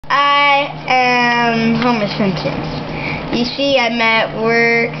I am Homer Simpson. You see, I'm at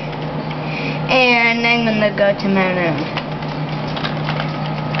work, and I'm gonna go to my room.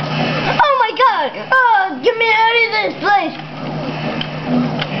 Oh my God! Oh, get me out of this place!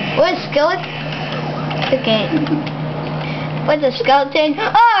 What, skeleton? Okay. What's a skeleton?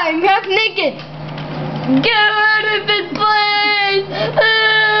 Oh, I'm half naked! Get out of this place!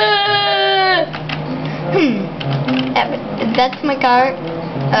 That's my car.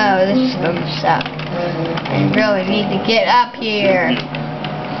 Oh, this is gonna suck. I really need to get up here.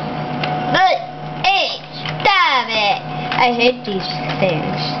 But, hey, stop it! I hate these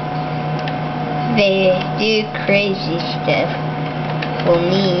things. They do crazy stuff for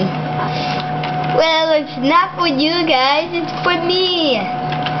me. Well, it's not for you guys, it's for me.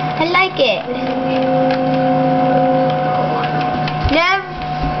 I like it.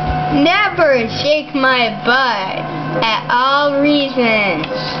 Never shake my butt at all reasons.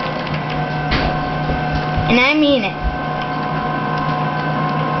 And I mean it.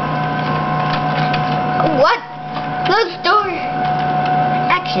 What? Close the door.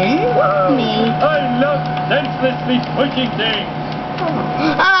 Action. Me. I love senselessly pushing things.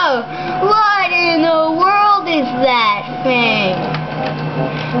 Oh, what in the world is that thing?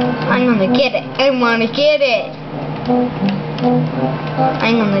 I'm gonna get it. I wanna get it.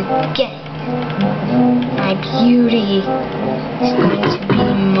 I'm gonna get it. My beauty is going to be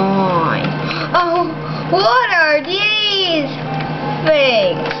mine. Oh, what are these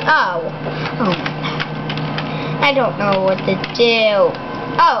things? Oh. I don't know what to do.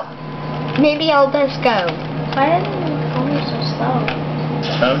 Oh, maybe I'll just go. Why are they going so slow?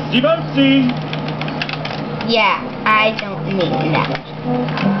 Bouncy, bouncy. Yeah, I don't need that.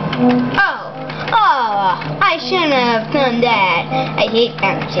 Oh, I shouldn't have done that. I hate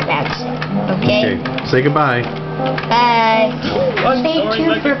bouncy. Okay? Okay, say goodbye. Bye. I'm Stay sorry, tuned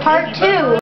like for a part crazy 2.